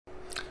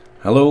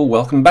Hello,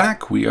 welcome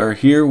back. We are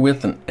here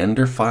with an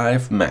Ender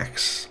 5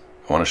 Max.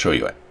 I want to show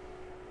you it.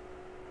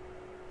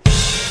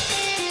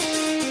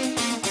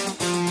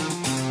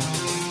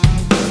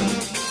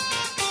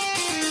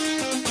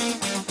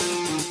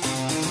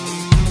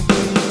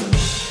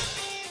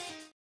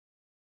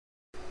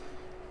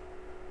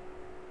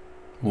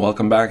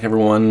 Welcome back,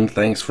 everyone.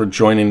 Thanks for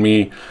joining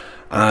me.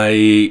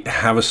 I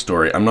have a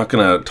story. I'm not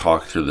going to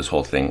talk through this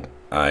whole thing.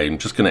 I'm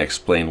just going to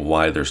explain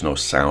why there's no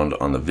sound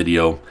on the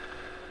video.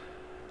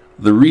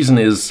 The reason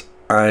is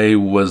I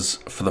was,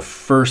 for the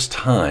first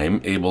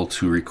time, able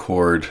to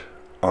record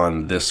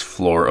on this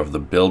floor of the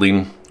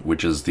building,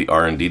 which is the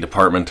R&D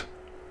department.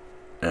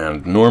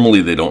 And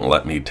normally they don't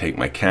let me take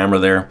my camera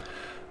there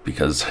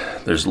because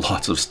there's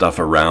lots of stuff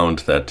around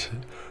that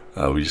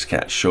we just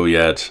can't show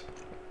yet.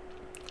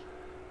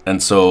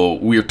 And so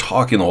we're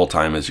talking the whole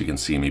time, as you can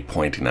see me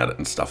pointing at it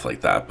and stuff like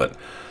that. But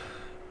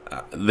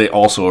they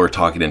also are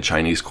talking in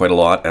Chinese quite a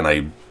lot, and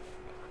I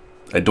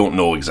don't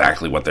know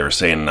exactly what they were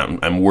saying.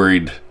 I'm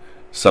worried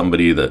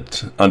somebody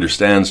that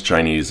understands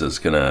Chinese is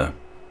gonna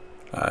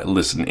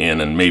listen in,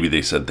 and maybe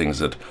they said things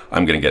that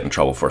I'm gonna get in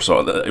trouble for.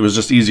 So it was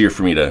just easier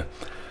for me to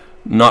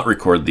not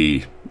record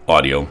the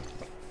audio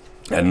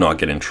and not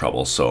get in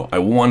trouble. So I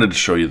wanted to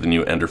show you the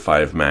new Ender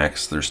 5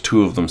 Max. There's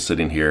two of them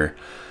sitting here.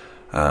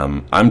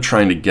 I'm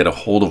trying to get a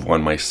hold of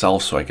one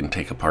myself so I can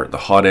take apart the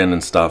hot end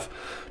and stuff.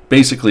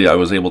 Basically, I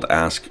was able to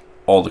ask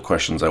all the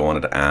questions I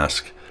wanted to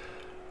ask.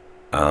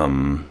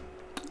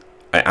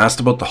 I asked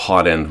about the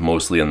hot end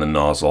mostly in the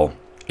nozzle.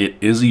 It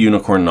is a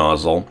unicorn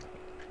nozzle,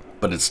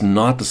 but it's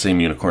not the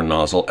same unicorn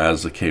nozzle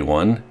as the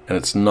K1, and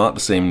it's not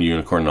the same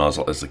unicorn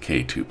nozzle as the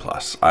K2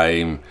 Plus.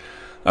 I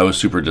was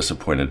super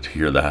disappointed to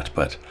hear that,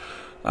 but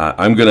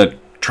I'm gonna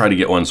try to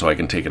get one so I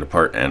can take it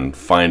apart and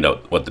find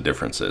out what the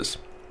difference is.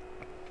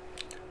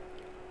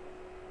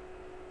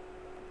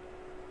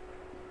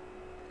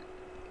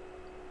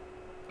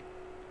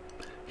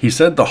 He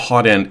said the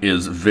hot end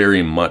is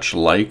very much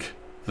like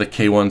the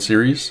K1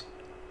 series,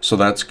 so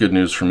that's good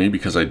news for me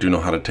because I do know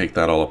how to take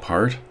that all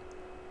apart.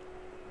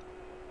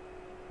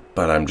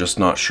 But I'm just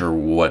not sure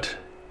what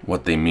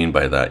they mean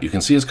by that. You can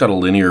see it's got a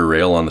linear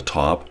rail on the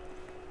top.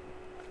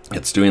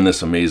 It's doing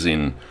this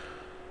amazing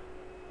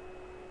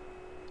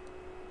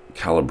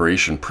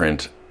calibration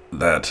print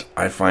that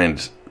I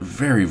find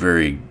very,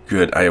 very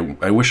good.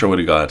 I wish I would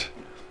have got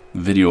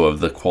video of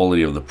the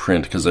quality of the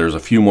print because there's a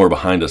few more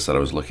behind us that I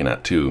was looking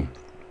at too.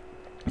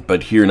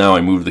 But here now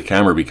I moved the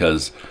camera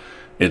because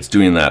it's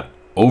doing that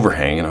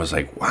overhang, and I was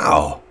like,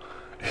 wow,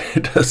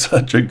 it does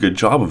such a good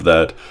job of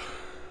that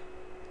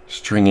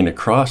stringing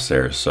across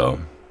there. So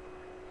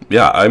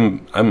yeah,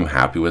 I'm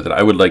happy with it.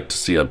 I would like to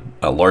see a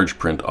large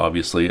print,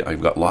 obviously.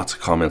 I've got lots of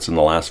comments in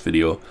the last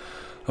video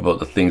about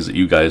the things that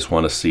you guys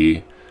want to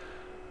see.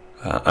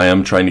 I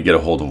am trying to get a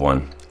hold of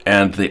one,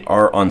 and they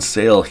are on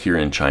sale here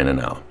in China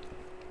now.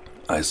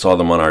 I saw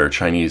them on our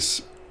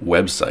Chinese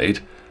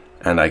website,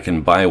 and I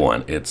can buy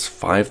one. It's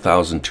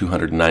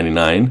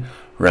 5,299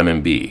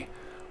 renminbi,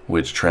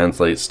 which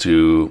translates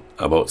to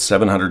about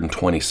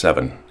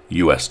 727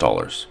 US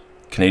dollars.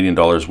 Canadian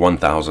dollars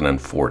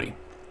 1,040.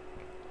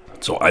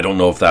 So I don't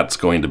know if that's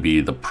going to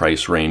be the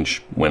price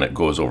range when it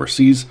goes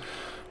overseas,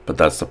 but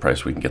that's the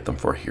price we can get them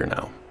for here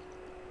now.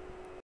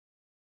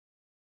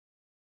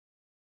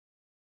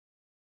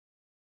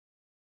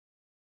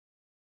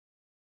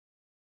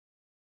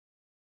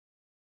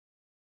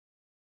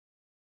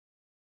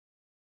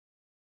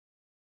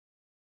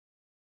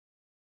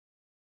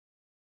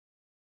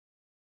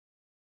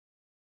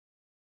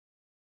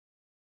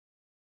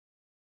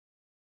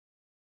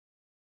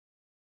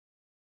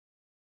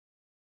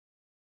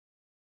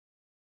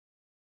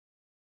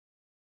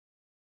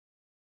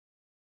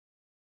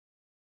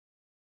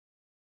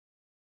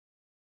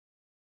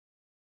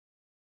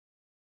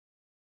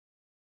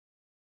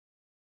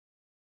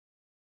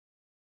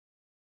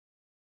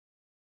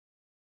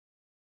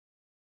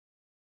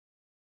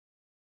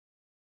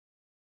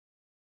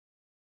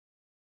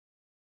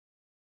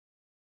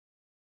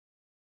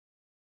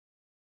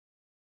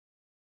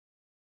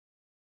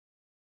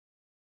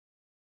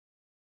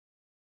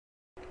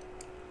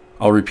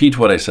 I'll repeat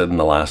what I said in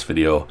the last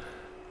video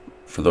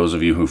for those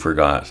of you who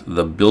forgot.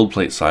 The build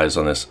plate size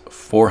on this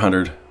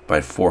 400 by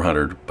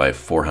 400 by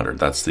 400.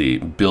 That's the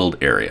build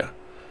area,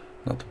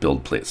 not the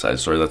build plate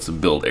size. Sorry, that's the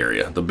build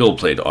area. The build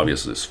plate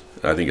obviously is,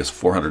 I think, is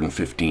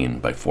 415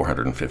 by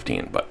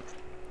 415, but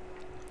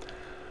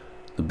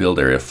the build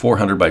area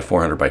 400 by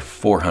 400 by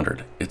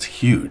 400. It's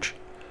huge,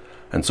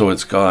 and so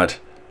it's got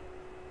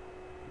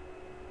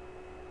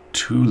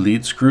 2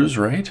 lead screws,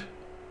 right,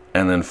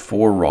 and then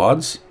 4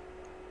 rods.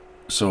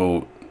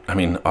 So, I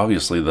mean,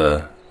 obviously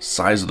the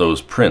size of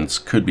those prints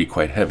could be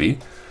quite heavy.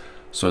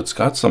 So it's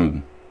got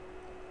some,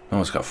 oh,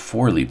 it's got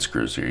 4 lead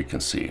screws here, you can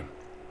see.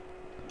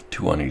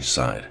 2 on each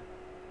side.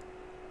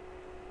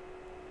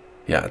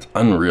 Yeah, it's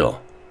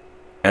unreal.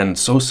 And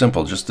so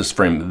simple, just this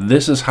frame.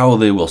 This is how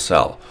they will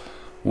sell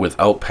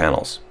without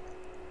panels.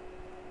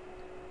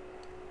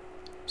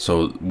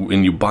 So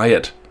when you buy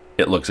it,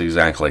 it looks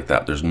exactly like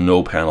that. There's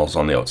no panels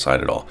on the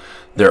outside at all.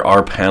 There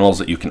are panels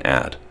that you can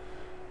add.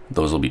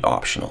 Those will be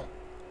optional.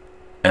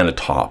 And a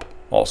top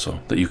also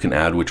that you can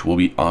add, which will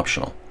be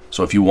optional.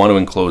 So if you want to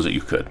enclose it,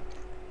 you could.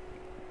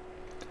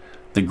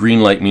 The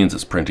green light means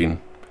it's printing.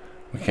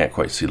 We can't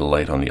quite see the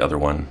light on the other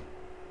one,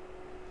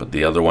 but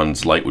the other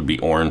one's light would be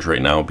orange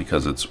right now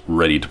because it's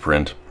ready to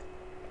print.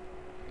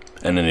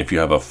 And then if you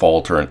have a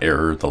fault or an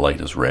error, the light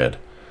is red.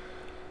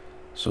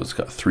 So it's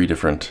got 3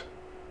 different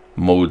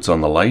modes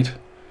on the light.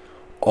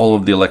 All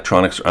of the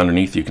electronics are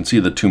underneath. You can see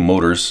the 2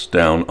 motors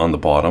down on the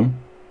bottom.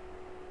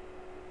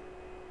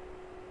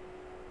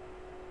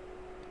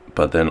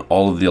 But then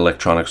all of the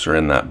electronics are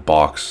in that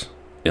box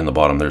in the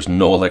bottom. There's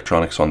no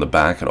electronics on the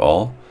back at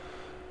all.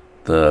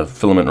 The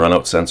filament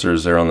runout sensor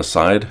is there on the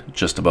side,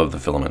 just above the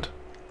filament.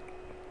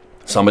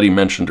 Somebody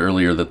mentioned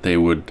earlier that they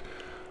would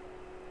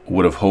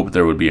have hoped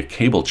there would be a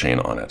cable chain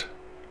on it.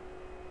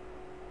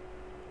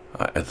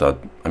 I thought,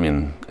 I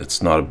mean,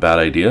 it's not a bad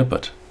idea,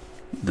 but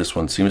this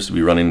one seems to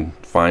be running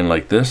fine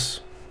like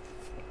this.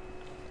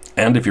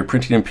 And if you're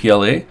printing in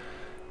PLA,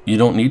 you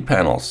don't need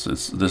panels.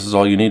 This is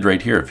all you need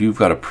right here. If you've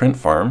got a print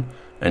farm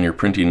and you're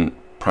printing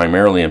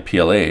primarily in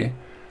PLA,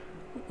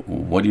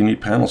 what do you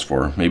need panels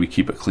for? Maybe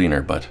keep it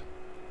cleaner, but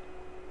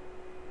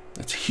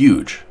it's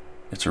huge.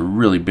 It's a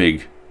really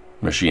big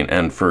machine,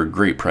 and for a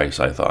great price,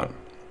 I thought.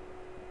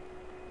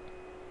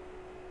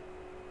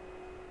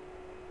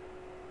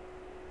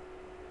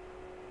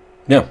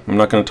 Yeah, I'm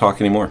not going to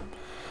talk anymore.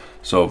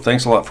 So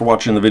thanks a lot for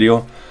watching the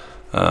video.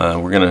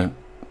 We're going to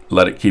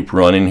let it keep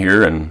running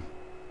here and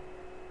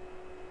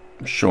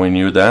showing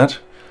you that.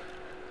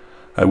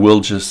 I will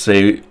just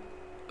say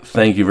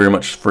thank you very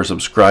much for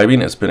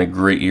subscribing. It's been a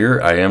great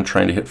year. I am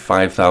trying to hit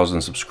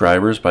 5,000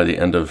 subscribers by the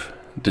end of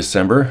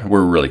December.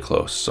 We're really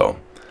close, so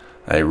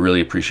I really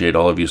appreciate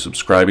all of you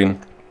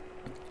subscribing.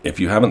 If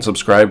you haven't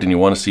subscribed and you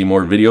want to see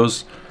more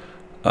videos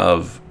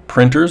of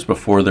printers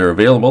before they're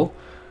available,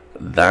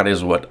 that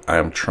is what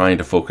I'm trying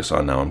to focus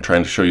on now. I'm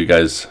trying to show you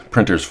guys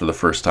printers for the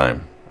first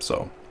time.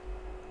 So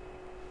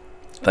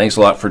thanks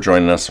a lot for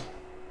joining us.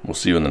 We'll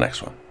see you in the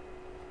next one.